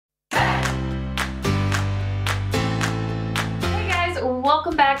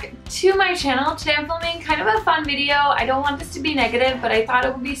welcome back to my channel. Today I'm filming kind of a fun video. I don't want this to be negative, but I thought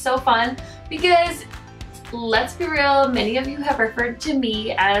it would be so fun because, let's be real, many of you have referred to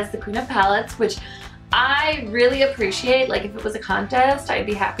me as the queen of palettes, which I really appreciate. Like, if it was a contest, I'd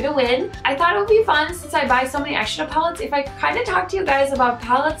be happy to win. I thought it would be fun, since I buy so many eyeshadow palettes, if I kind of talk to you guys about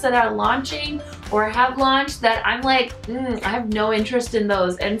palettes that are launching or have launched that I'm like, I have no interest in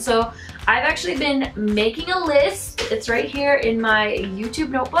those. And so I've actually been making a list. It's right here in my YouTube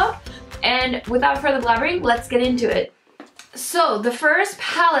notebook. And without further blabbering, let's get into it. So the first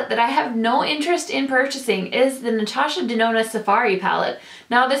palette that I have no interest in purchasing is the Natasha Denona Safari palette.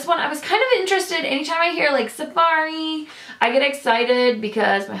 Now this one, I was kind of interested. Anytime I hear like Safari, I get excited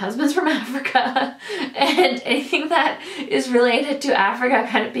because my husband's from Africa and anything that is related to Africa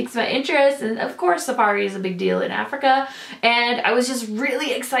kind of piques my interest. And of course Safari is a big deal in Africa. And I was just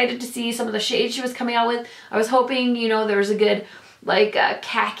really excited to see some of the shades she was coming out with. I was hoping, you know, there was a good like a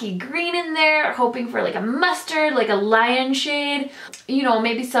khaki green in there, hoping for like a mustard, like a lion shade, you know,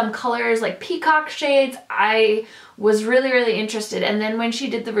 maybe some colors like peacock shades. I was really interested. And then when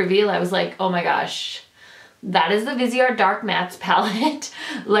she did the reveal, I was like, oh my gosh, that is the Viseart Dark Mattes palette,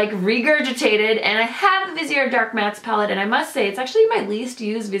 like regurgitated. And I have the Viseart Dark Mattes palette, and I must say it's actually my least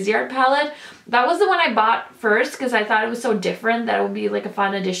used Viseart palette. That was the one I bought first because I thought it was so different that it would be like a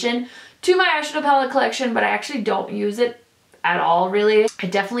fun addition to my eyeshadow palette collection, but I actually don't use it at all, really. I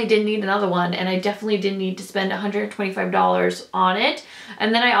definitely didn't need another one, and I definitely didn't need to spend $125 on it.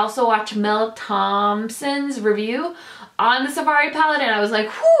 And then I also watched Mel Thompson's review on the Safari palette, and I was like,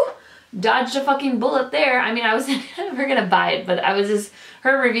 whew, dodged a fucking bullet there. I mean, I was never gonna buy it, but I was just,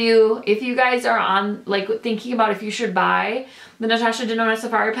 her review, if you guys are on, like, thinking about if you should buy the Natasha Denona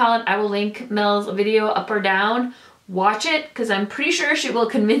Safari palette, I will link Mel's video up or down. Watch it, because I'm pretty sure she will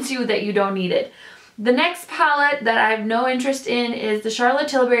convince you that you don't need it. The next palette that I have no interest in is the Charlotte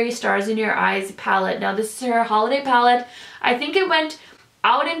Tilbury Stars in Your Eyes palette. Now this is her holiday palette. I think it went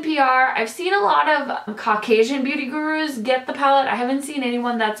out in PR. I've seen a lot of Caucasian beauty gurus get the palette. I haven't seen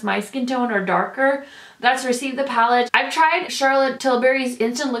anyone that's my skin tone or darker that's received the palette. I've tried Charlotte Tilbury's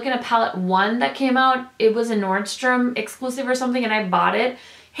Instant Look in a Palette 1 that came out. It was a Nordstrom exclusive or something, and I bought it.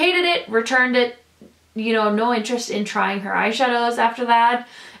 Hated it, returned it. You know, no interest in trying her eyeshadows after that.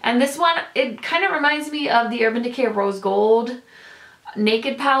 And this one, it kind of reminds me of the Urban Decay Rose Gold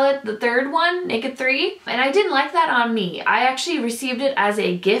Naked palette, the third one, Naked 3. And I didn't like that on me. I actually received it as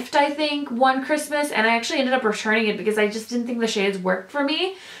a gift, I think, one Christmas, and I actually ended up returning it because I just didn't think the shades worked for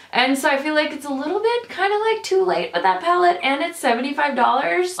me. And so I feel like it's a little bit kind of like too late with that palette, and it's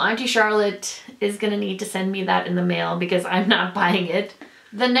 $75. Auntie Charlotte is gonna need to send me that in the mail because I'm not buying it.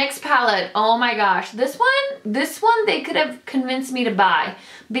 The next palette, oh my gosh, this one they could have convinced me to buy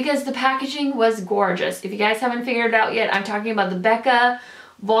because the packaging was gorgeous. If you guys haven't figured it out yet, I'm talking about the Becca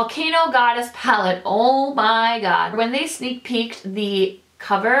Volcano Goddess palette. Oh my god. When they sneak peeked the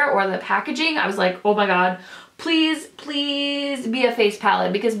cover or the packaging, I was like, oh my god, please be a face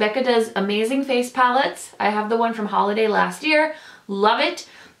palette, because Becca does amazing face palettes. I have the one from holiday last year, love it.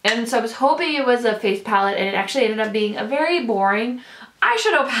 And so I was hoping it was a face palette, and it actually ended up being a very boring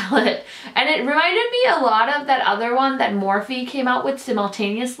eyeshadow palette. And it reminded me a lot of that other one that Morphe came out with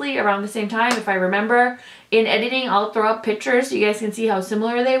simultaneously around the same time, if I remember. In editing, I'll throw up pictures so you guys can see how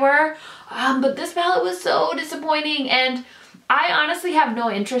similar they were. But this palette was so disappointing, and I honestly have no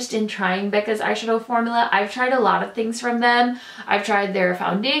interest in trying Becca's eyeshadow formula. I've tried a lot of things from them. I've tried their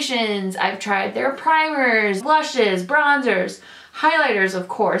foundations, I've tried their primers, blushes, bronzers, highlighters, of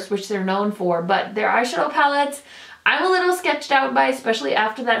course, which they're known for, but their eyeshadow palettes, I'm a little sketched out by, especially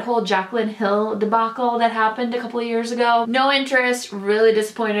after that whole Jaclyn Hill debacle that happened a couple of years ago. No interest, really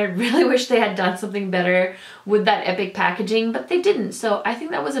disappointed, really wish they had done something better with that epic packaging, but they didn't. So I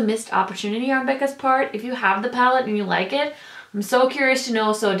think that was a missed opportunity on Becca's part. If you have the palette and you like it, I'm so curious to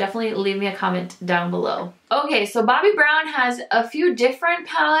know, so definitely leave me a comment down below. Okay, so Bobbi Brown has a few different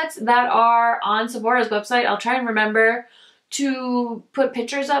palettes that are on Sephora's website. I'll try and remember to put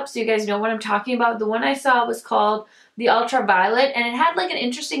pictures up so you guys know what I'm talking about. The one I saw was called the Ultraviolet, and it had like an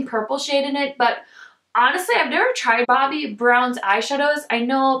interesting purple shade in it, but honestly, I've never tried Bobbi Brown's eyeshadows. I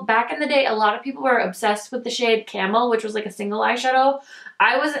know back in the day, a lot of people were obsessed with the shade Camel, which was like a single eyeshadow.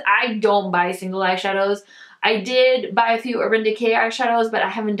 I don't buy single eyeshadows. I did buy a few Urban Decay eyeshadows, but I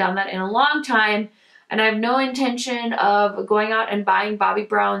haven't done that in a long time. And I have no intention of going out and buying Bobbi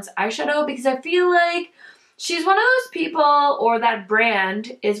Brown's eyeshadow because I feel like she's one of those people, or that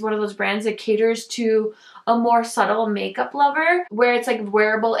brand is one of those brands that caters to a more subtle makeup lover, where it's like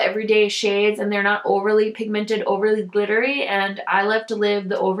wearable everyday shades and they're not overly pigmented, overly glittery, and I love to live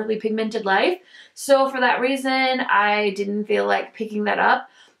the overly pigmented life. So for that reason, I didn't feel like picking that up.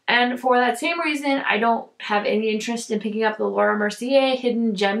 And for that same reason, I don't have any interest in picking up the Laura Mercier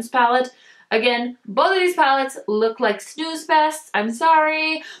Hidden Gems palette. Again, both of these palettes look like snooze fests. I'm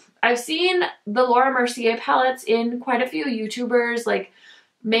sorry. I've seen the Laura Mercier palettes in quite a few YouTubers like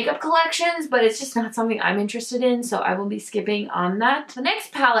makeup collections, but it's just not something I'm interested in, so I will be skipping on that. The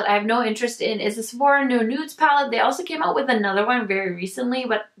next palette I have no interest in is the Sephora No Nudes palette. They also came out with another one very recently,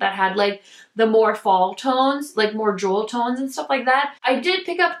 but that had like the more fall tones, like more jewel tones and stuff like that. I did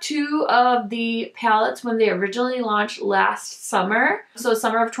pick up 2 of the palettes when they originally launched last summer. So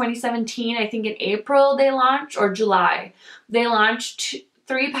summer of 2017, I think in April they launched, or July. They launched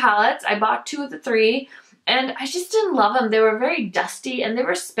 3 palettes. I bought 2 of the 3. And I just didn't love them. They were very dusty and they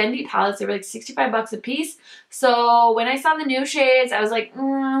were spendy palettes. They were like 65 bucks a piece. So when I saw the new shades, I was like,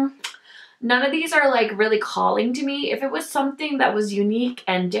 none of these are like really calling to me. If it was something that was unique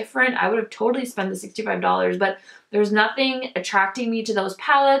and different, I would have totally spent the $65, but there's nothing attracting me to those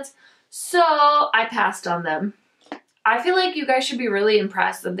palettes. So I passed on them. I feel like you guys should be really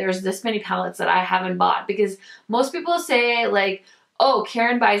impressed that there's this many palettes that I haven't bought, because most people say like, oh,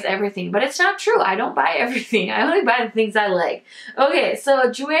 Karen buys everything, but it's not true. I don't buy everything. I only buy the things I like. Okay,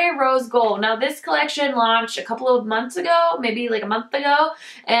 so Jouer Rose Gold. Now this collection launched a couple of months ago, maybe like a month ago,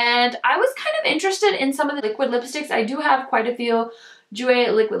 and I was kind of interested in some of the liquid lipsticks. I do have quite a few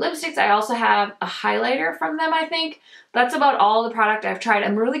Jouer liquid lipsticks. I also have a highlighter from them, I think. That's about all the product I've tried.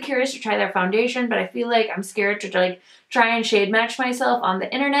 I'm really curious to try their foundation, but I feel like I'm scared to like try and shade match myself on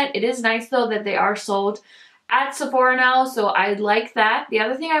the internet. It is nice though that they are sold at Sephora now, so I like that. The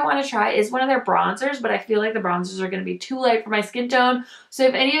other thing I want to try is one of their bronzers, but I feel like the bronzers are going to be too light for my skin tone. So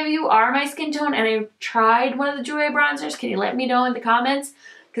if any of you are my skin tone and I've tried one of the Jouer bronzers, can you let me know in the comments?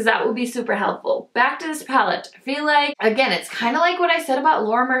 Because that would be super helpful. Back to this palette. I feel like, again, it's kind of like what I said about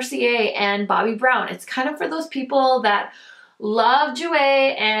Laura Mercier and Bobbi Brown. It's kind of for those people that love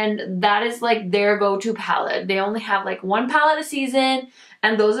Jouer and that is like their go-to palette. They only have like one palette a season,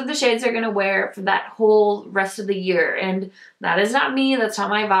 and those are the shades they're gonna wear for that whole rest of the year. And that is not me, that's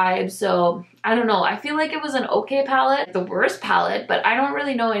not my vibe. So I don't know, I feel like it was an okay palette, the worst palette, but I don't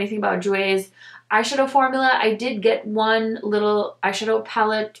really know anything about Jouer's eyeshadow formula. I did get one little eyeshadow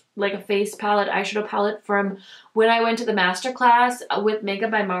palette, like a face palette, eyeshadow palette from when I went to the masterclass with Makeup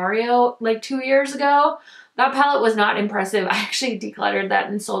by Mario like 2 years ago. That palette was not impressive. I actually decluttered that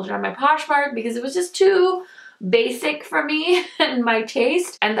and sold it on my Poshmark because it was just too basic for me and my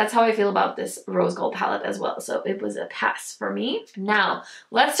taste. And that's how I feel about this rose gold palette as well. So it was a pass for me. Now,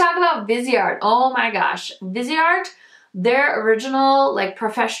 let's talk about Viseart. Oh my gosh. Viseart, their original like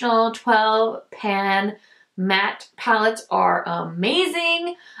professional 12 pan matte palettes are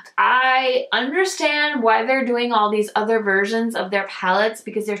amazing. I understand why they're doing all these other versions of their palettes,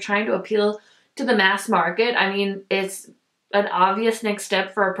 because they're trying to appeal to the mass market. I mean, it's an obvious next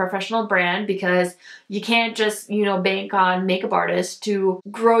step for a professional brand, because you can't just, you know, bank on makeup artists to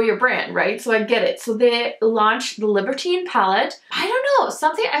grow your brand, right? So I get it. So they launched the Libertine palette. I don't know,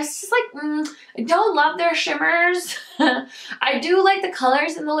 something, I was just like, I don't love their shimmers. I do like the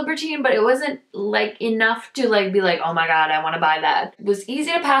colors in the Libertine, but it wasn't like enough to like be like, oh my god, I want to buy that. It was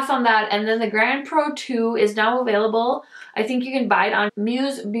easy to pass on that. And then the Grand Pro 2 is now available. I think you can buy it on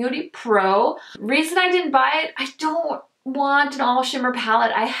Muse Beauty Pro. Reason I didn't buy it, I don't want an all shimmer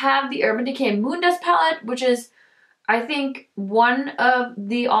palette. I have the Urban Decay Moon Dust palette, which is, I think, one of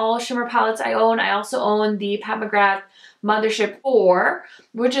the all shimmer palettes I own. I also own the Pat McGrath Mothership 4,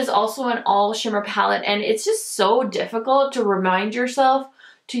 which is also an all shimmer palette, and it's just so difficult to remind yourself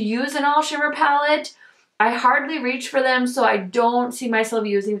to use an all shimmer palette. I hardly reach for them, so I don't see myself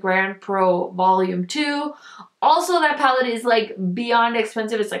using Grand Pro Volume 2. Also, that palette is like beyond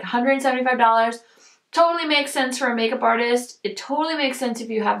expensive. It's like $175. Totally makes sense for a makeup artist. It totally makes sense if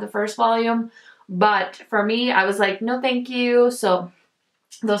you have the first volume. But for me, I was like, no thank you. So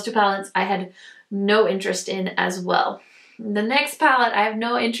those two palettes I had no interest in as well. The next palette I have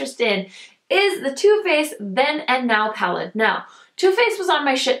no interest in is the TooFaced Then and Now palette. Now, TooFaced was on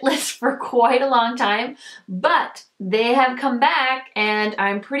my shit list for quite a long time, but they have come back and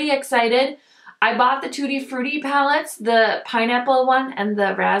I'm pretty excited. I bought the Tutti Frutti palettes, the pineapple one and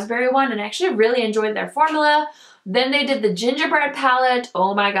the raspberry one, and I actually really enjoyed their formula. Then they did the Gingerbread palette.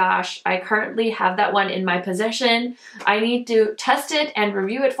 Oh my gosh, I currently have that one in my possession. I need to test it and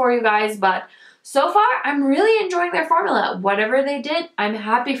review it for you guys, but so far, I'm really enjoying their formula. Whatever they did, I'm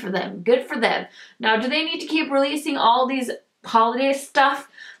happy for them. Good for them. Now, do they need to keep releasing all these holiday stuff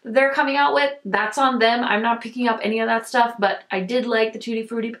that they're coming out with? That's on them. I'm not picking up any of that stuff, but I did like the Tutti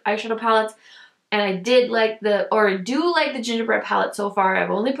Frutti eyeshadow palettes, and I did like do like the Gingerbread palette so far. I've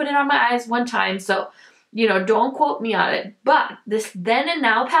only put it on my eyes one time, so, you know, don't quote me on it. But this Then and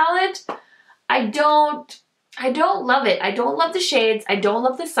Now palette, I don't love it. I don't love the shades. I don't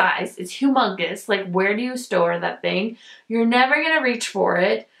love the size. It's humongous. Like, where do you store that thing? You're never gonna reach for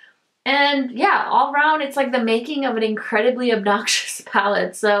it. And yeah, all around, it's like the making of an incredibly obnoxious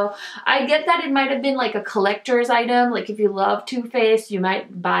palette. So I get that it might have been like a collector's item. Like, if you love TooFaced, you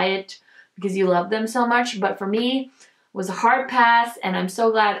might buy it because you love them so much. But for me, it was a hard pass, and I'm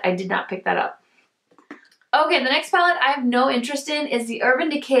so glad I did not pick that up. Okay, the next palette I have no interest in is the Urban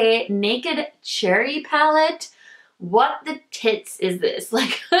Decay Naked Cherry palette. What the tits is this?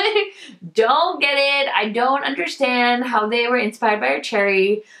 Like, I don't get it. I don't understand how they were inspired by a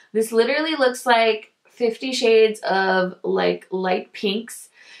cherry. This literally looks like 50 shades of like light pinks.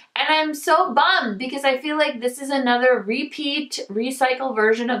 And I'm so bummed because I feel like this is another repeat, recycle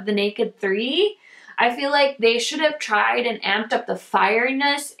version of the Naked 3. I feel like they should have tried and amped up the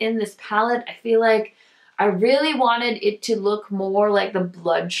fieriness in this palette. I feel like I really wanted it to look more like the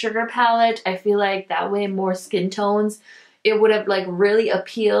Blood Sugar palette. I feel like that way more skin tones, it would have like really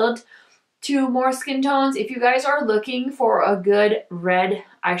appealed to more skin tones. If you guys are looking for a good red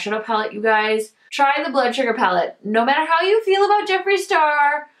eyeshadow palette, you guys, try the Blood Sugar palette. No matter how you feel about Jeffree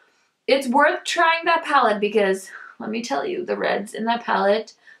Star, it's worth trying that palette because let me tell you, the reds in that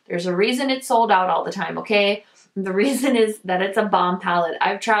palette, there's a reason it's sold out all the time, okay? The reason is that it's a bomb palette.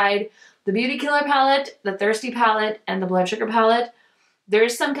 I've tried the Beauty Killer palette, the Thirsty palette, and the Blood Sugar palette.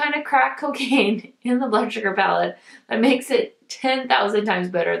 There's some kind of crack cocaine in the Blood Sugar palette that makes it 10,000 times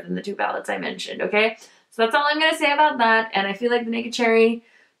better than the two palettes I mentioned, okay? So that's all I'm going to say about that. And I feel like the Naked Cherry,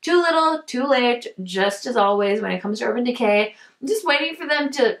 too little, too late, just as always when it comes to Urban Decay. I'm just waiting for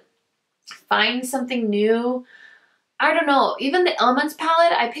them to find something new. I don't know, even the Elements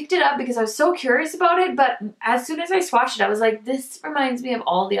palette, I picked it up because I was so curious about it, but as soon as I swatched it, I was like, this reminds me of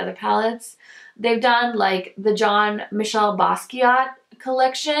all the other palettes they've done, like the Jean Michel Basquiat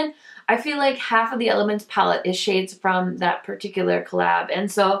collection. I feel like half of the Elements palette is shades from that particular collab,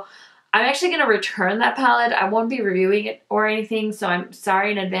 and so I'm actually going to return that palette. I won't be reviewing it or anything, so I'm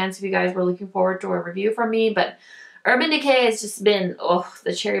sorry in advance if you guys were looking forward to a review from me, but Urban Decay has just been, oh,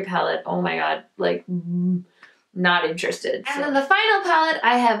 the cherry palette, oh my god, like, not interested. So. And then the final palette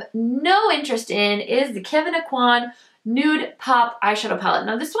I have no interest in is the Kevyn Aucoin Nude Pop Eyeshadow Palette.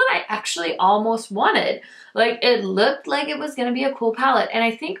 Now this one I actually almost wanted. Like, it looked like it was gonna be a cool palette. And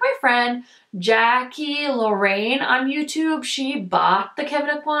I think my friend Jackie Lorraine on YouTube, she bought the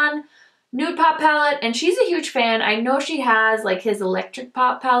Kevyn Aucoin Nude Pop palette and she's a huge fan. I know she has like his Electric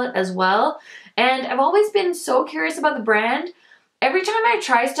Pop palette as well. And I've always been so curious about the brand. Every time I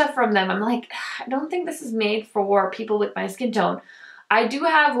try stuff from them, I'm like, I don't think this is made for people with my skin tone. I do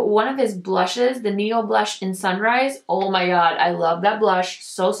have one of his blushes, the Neo Blush in Sunrise. Oh my god, I love that blush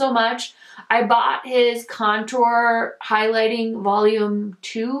so, so much. I bought his Contour Highlighting Volume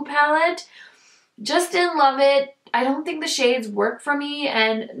 2 palette. Just didn't love it. I don't think the shades work for me.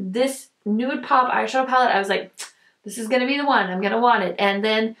 And this Nude Pop eyeshadow palette, I was like, this is going to be the one. I'm going to want it. And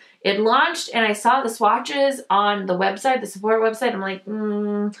then it launched and I saw the swatches on the website, the support website. I'm like,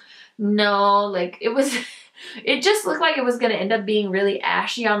 no, like it just looked like it was going to end up being really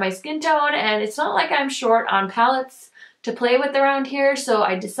ashy on my skin tone. And it's not like I'm short on palettes to play with around here. So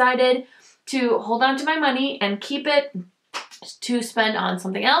I decided to hold on to my money and keep it to spend on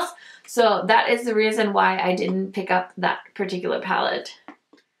something else. So that is the reason why I didn't pick up that particular palette.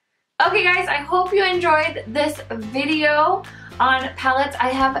 Okay guys, I hope you enjoyed this video on palettes I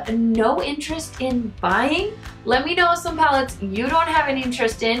have no interest in buying. Let me know some palettes you don't have any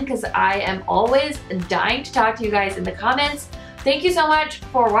interest in because I am always dying to talk to you guys in the comments. Thank you so much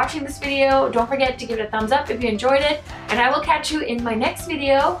for watching this video. Don't forget to give it a thumbs up if you enjoyed it. And I will catch you in my next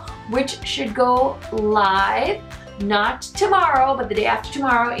video, which should go live not tomorrow, but the day after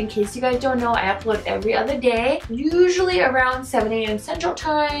tomorrow. In case you guys don't know, I upload every other day, usually around 7 a.m. Central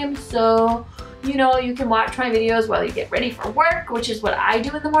Time. So, you know, you can watch my videos while you get ready for work, which is what I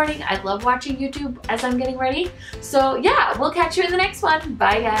do in the morning. I love watching YouTube as I'm getting ready. So yeah, we'll catch you in the next one.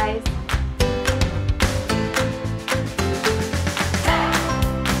 Bye guys.